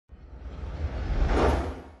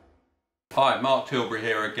Hi, Mark Tilbury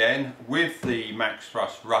here again with the MAX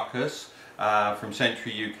THRUST RUCKUS from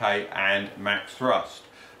Century UK and MAX THRUST.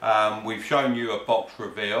 We've shown you a box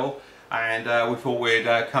reveal and we thought we'd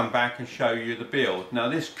come back and show you the build. Now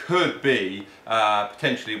this could be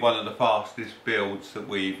potentially one of the fastest builds that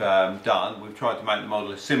we've done. We've tried to make the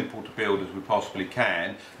model as simple to build as we possibly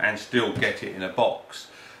can and still get it in a box.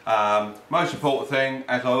 Most important thing,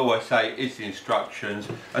 as I always say, is the instructions,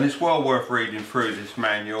 and it's well worth reading through this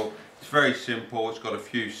manual. It's very simple. It's got a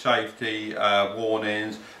few safety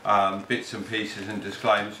warnings, bits and pieces and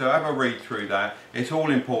disclaimers, so have a read through that. It's all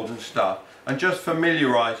important stuff, and just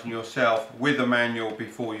familiarising yourself with a manual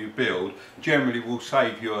before you build generally will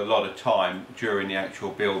save you a lot of time during the actual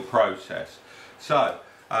build process. So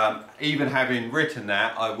even having written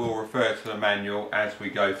that, I will refer to the manual as we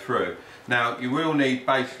go through. Now you will need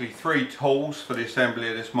basically 3 tools for the assembly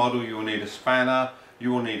of this model. You will need a spanner, you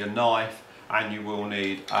will need a knife, and you will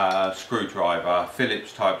need a screwdriver,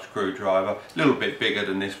 Phillips type screwdriver. A little bit bigger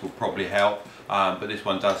than this will probably help, but this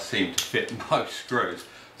one does seem to fit most screws.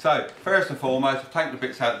 So first and foremost, I'll take the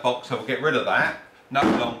bits out of the box, so we'll get rid of that. No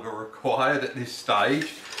longer required at this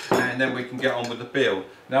stage, and then we can get on with the build.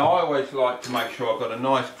 Now I always like to make sure I've got a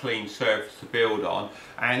nice clean surface to build on,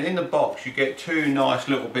 and in the box you get 2 nice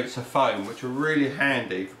little bits of foam which are really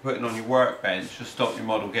handy for putting on your workbench to stop your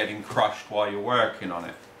model getting crushed while you're working on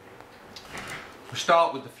it. We'll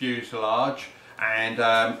start with the fuselage, and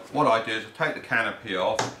what I do is I take the canopy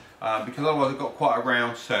off because otherwise I've got quite a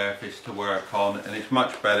round surface to work on, and it's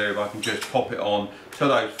much better if I can just pop it on to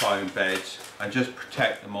those foam beds and just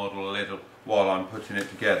protect the model a little while I'm putting it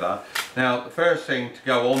together. Now the first thing to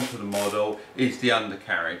go onto the model is the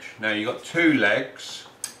undercarriage. Now you've got 2 legs,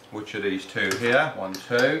 which are these 2 here, 1,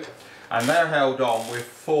 2, and they're held on with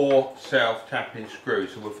 4 self-tapping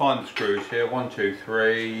screws. So we'll find the screws here, 1, 2,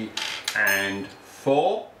 3 and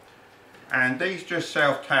 4, and these just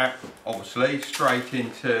self-tap obviously straight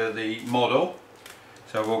into the model.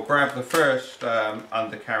 So we'll grab the first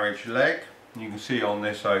undercarriage leg. You can see on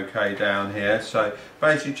this okay down here. So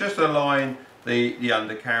basically just align the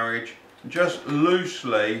undercarriage, just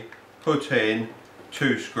loosely put in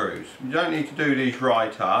 2 screws. You don't need to do these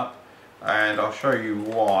right up, and I'll show you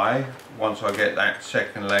why once I get that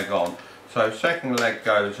second leg on. So second leg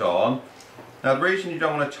goes on. Now the reason you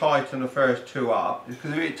don't want to tighten the first 2 up is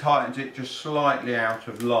because if it tightens it just slightly out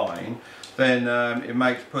of line, then it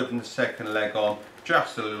makes putting the second leg on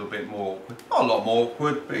just a little bit more awkward. Not a lot more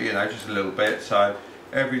awkward, but you know, just a little bit. So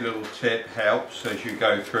every little tip helps as you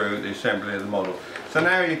go through the assembly of the model. So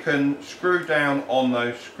now you can screw down on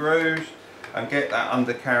those screws and get that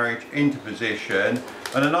undercarriage into position.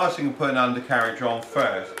 And the nice thing of putting undercarriage on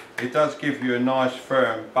first, it does give you a nice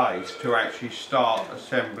firm base to actually start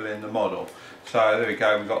assembling the model. So there we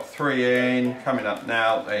go, we've got 3 in, coming up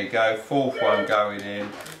now, there you go, 4th one going in,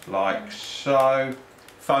 like so.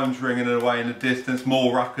 Phone's ringing away in the distance,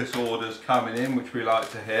 more ruckus orders coming in, which we like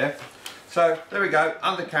to hear. So there we go,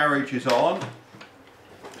 undercarriage is on,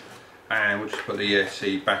 and we'll just put the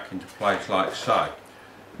ESC back into place like so.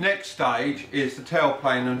 Next stage is the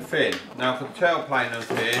tailplane and fin. Now for the tailplane and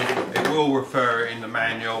fin, it will refer in the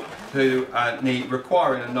manual to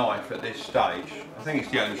requiring a knife at this stage. I think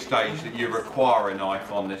it's the only stage that you require a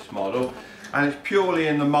knife on this model, and it's purely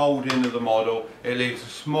in the moulding of the model. It leaves a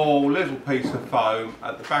small little piece of foam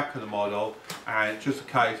at the back of the model, and it's just a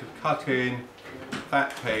case of cutting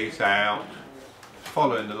that piece out,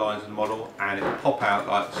 following the lines of the model, and it'll pop out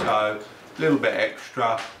like so, a little bit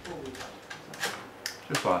extra,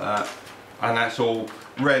 just like that, and that's all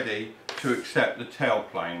ready to accept the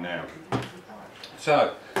tailplane now.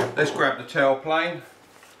 So let's grab the tailplane.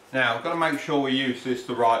 Now I've got to make sure we use this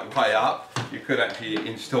the right way up. You could actually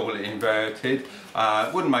install it inverted.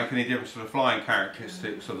 It wouldn't make any difference to the flying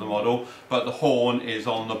characteristics of the model, but the horn is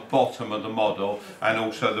on the bottom of the model, and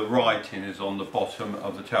also the writing is on the bottom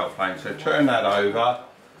of the tailplane. So turn that over.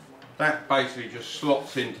 That basically just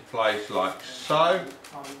slots into place like so,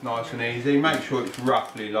 nice and easy. Make sure it's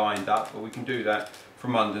roughly lined up, but we can do that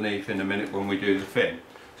from underneath in a minute when we do the fin.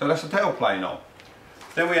 So that's the tailplane on.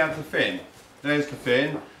 Then we have the fin. There's the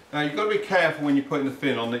fin. Now you've got to be careful when you're putting the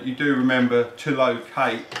fin on that you do remember to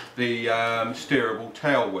locate the steerable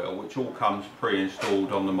tail wheel, which all comes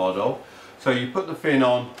pre-installed on the model. So you put the fin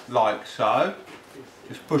on like so,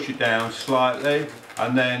 just push it down slightly,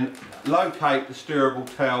 and then locate the steerable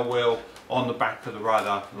tail wheel on the back of the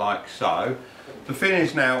rudder like so. The fin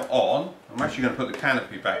is now on. I'm actually going to put the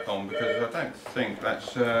canopy back on because I don't think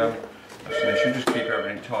that's an issue. Just keep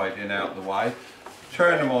everything tied in out of the way.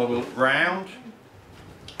 Turn the model round,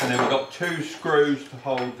 and then we've got 2 screws to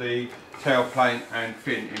hold the tailplane and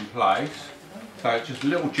fin in place. So it's just a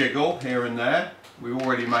little jiggle here and there. We've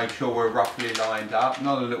already made sure we're roughly lined up.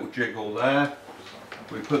 Another little jiggle there.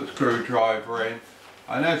 We put the screwdriver in,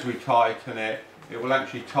 and as we tighten it, it will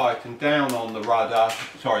actually tighten down on the rudder,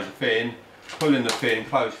 sorry, the fin, pulling the fin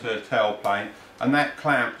close to the tailplane, and that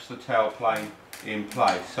clamps the tailplane in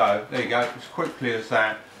place. So there you go, as quickly as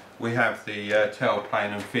that, we have the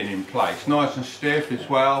tailplane and fin in place. Nice and stiff as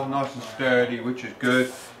well, nice and sturdy, which is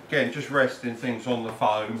good. Again, just resting things on the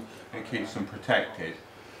foam, it keeps them protected.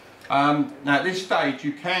 Now at this stage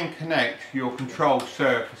you can connect your control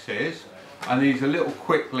surfaces, and these are little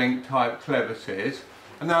quick link type clevises.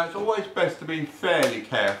 And now it's always best to be fairly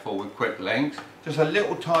careful with quick links. Just a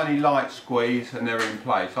little tiny light squeeze and they're in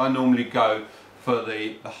place. I normally go for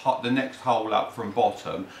the next hole up from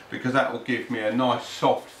bottom, because that will give me a nice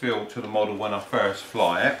soft feel to the model when I first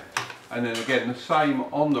fly it. And then again the same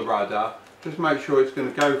on the rudder, just make sure it's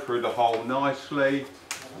going to go through the hole nicely,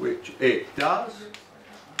 which it does,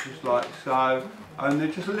 just like so. And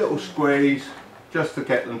then just a little squeeze just to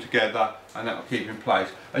get them together, and that will keep in place.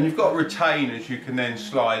 And you've got retainers you can then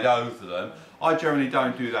slide over them. I generally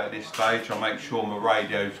don't do that at this stage. I make sure my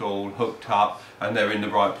radio's all hooked up and they're in the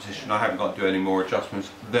right position. I haven't got to do any more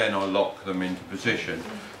adjustments, then I lock them into position.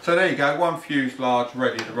 So there you go, one fuselage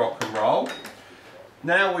ready to rock and roll.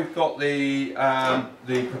 Now we've got the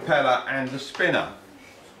propeller and the spinner.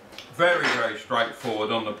 Very, very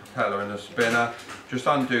straightforward on the propeller and the spinner. Just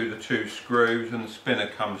undo the two screws and the spinner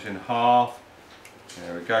comes in half.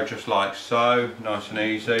 There we go, just like so, nice and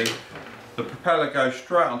easy. The propeller goes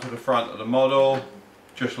straight onto the front of the model,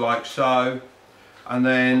 just like so. And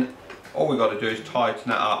then all we've got to do is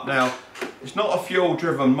tighten it up. Now, it's not a fuel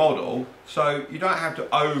driven model, so you don't have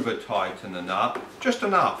to over tighten the nut, just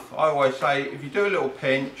enough. I always say if you do a little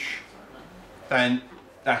pinch, then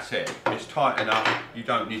that's it. It's tight enough, you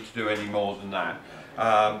don't need to do any more than that.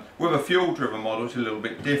 With a fuel driven model it's a little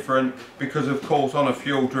bit different, because of course on a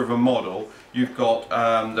fuel driven model you've got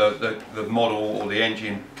the model or the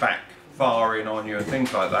engine back firing on you and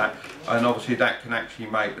things like that, and obviously that can actually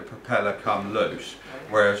make the propeller come loose.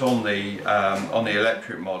 Whereas on the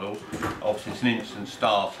electric model, obviously it's an instant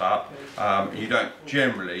start up. You don't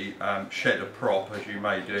generally shed a prop as you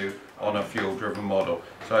may do on a fuel driven model.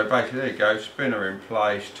 So basically there you go, spinner in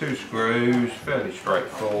place, two screws, fairly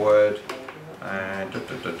straightforward, and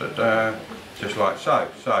just like so.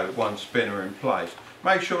 So one spinner in place.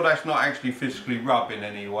 Make sure that's not actually physically rubbing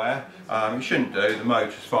anywhere. It shouldn't do, the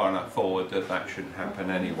motor's far enough forward that that shouldn't happen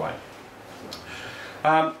anyway.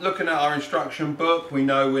 Looking at our instruction book, we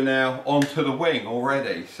know we're now onto the wing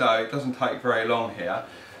already, so it doesn't take very long here.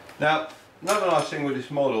 Now, another nice thing with this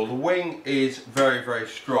model, the wing is very, very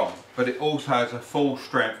strong, but it also has a full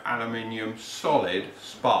strength aluminium solid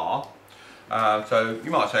spar. So you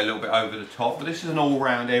might say a little bit over the top, but this is an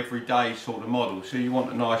all-round everyday sort of model, so you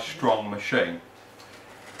want a nice strong machine.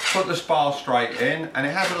 Put the spar straight in, and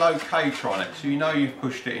it has a locator on it, so you know you've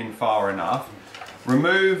pushed it in far enough.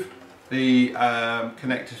 Remove the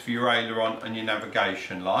connectors for your aileron and your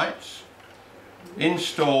navigation lights.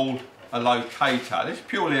 Install a locator. This is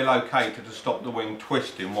purely a locator to stop the wing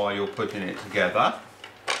twisting while you're putting it together.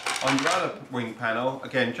 On your other wing panel,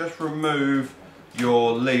 again, just remove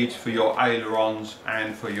your leads for your ailerons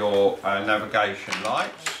and for your navigation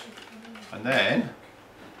lights, and then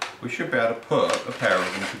we should be able to put a pair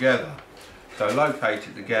of them together. So locate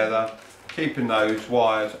it together, keeping those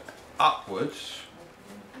wires upwards,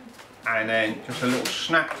 and then just a little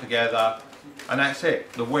snap together, and that's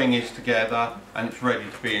it. The wing is together and it's ready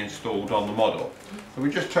to be installed on the model. So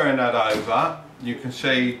we just turn that over. You can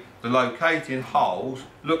see the locating holes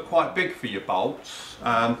look quite big for your bolts,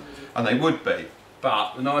 and they would be.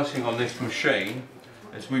 But the nice thing on this machine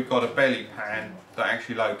is we've got a belly pan that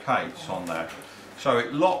actually locates on there. So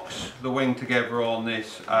it locks the wing together on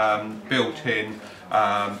this built-in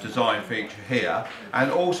design feature here,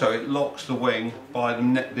 and also it locks the wing by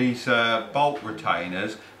these bolt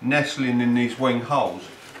retainers nestling in these wing holes.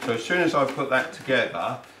 So as soon as I put that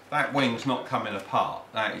together, that wing's not coming apart.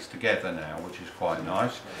 That is together now, which is quite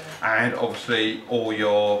nice. And obviously all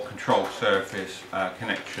your control surface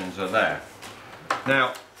connections are there.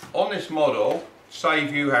 Now on this model,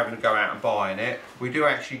 save you having to go out and buying it, we do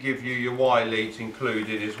actually give you your Y leads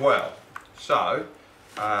included as well. So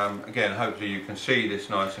again, hopefully you can see this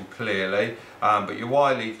nice and clearly, but your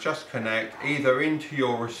Y leads just connect either into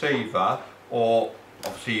your receiver, or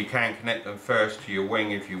obviously you can connect them first to your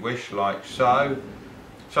wing if you wish, like so.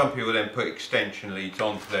 Some people then put extension leads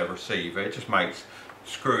onto their receiver. It just makes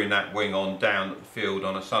screwing that wing on down at the field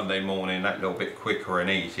on a Sunday morning that little bit quicker and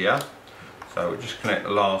easier. So we'll just connect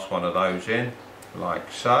the last one of those in,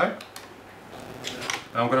 like so.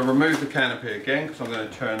 I'm going to remove the canopy again because I'm going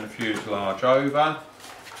to turn the fuselage over.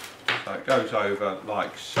 So it goes over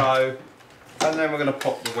like so. And then we're going to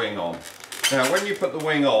pop the wing on. Now when you put the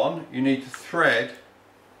wing on, you need to thread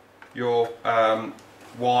your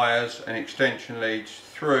wires and extension leads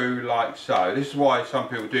through like so. This is why some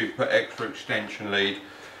people do put extra extension lead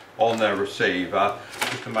on their receiver,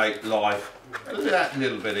 just to make life that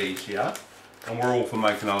little bit easier. And we're all for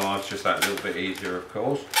making our lives just that little bit easier, of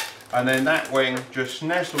course. And then that wing just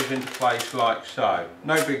nestles into place like so.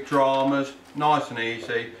 No big dramas, nice and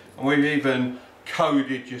easy. And we've even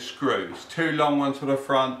coded your screws. 2 long ones for the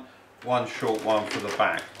front, 1 short one for the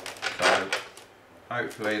back. So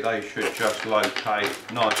hopefully they should just locate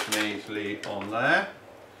nice and easily on there.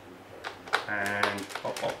 And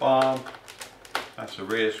pop, pop, pop. That's the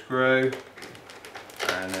rear screw.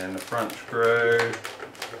 And then the front screw,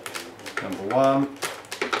 number 1.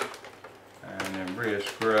 And then rear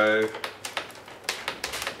screw.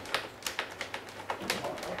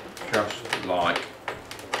 Just like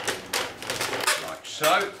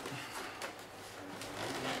so.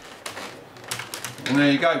 And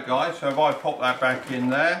there you go, guys. So if I pop that back in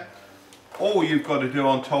there, all you've got to do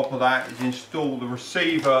on top of that is install the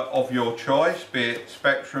receiver of your choice, be it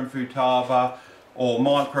Spectrum, Futaba or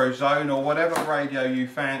Microzone or whatever radio you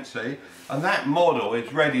fancy, and that model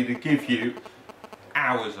is ready to give you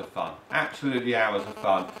hours of fun, absolutely hours of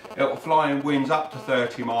fun. It will fly in winds up to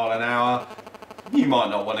 30 miles an hour. You might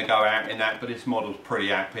not want to go out in that, but this model's pretty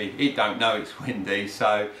happy. It don't know it's windy,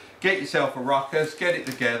 so get yourself a Ruckus, get it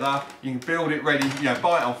together. You can build it ready, you know,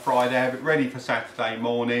 buy it on Friday, have it ready for Saturday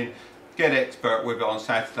morning, get expert with it on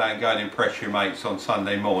Saturday and go and impress your mates on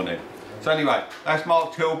Sunday morning. So anyway, that's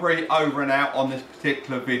Mark Tilbury over and out on this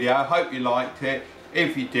particular video. I hope you liked it.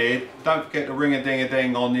 If you did, don't forget to ring a ding a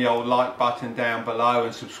ding on the old like button down below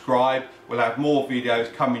and subscribe. We'll have more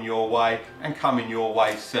videos coming your way and coming your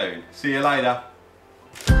way soon. See you later.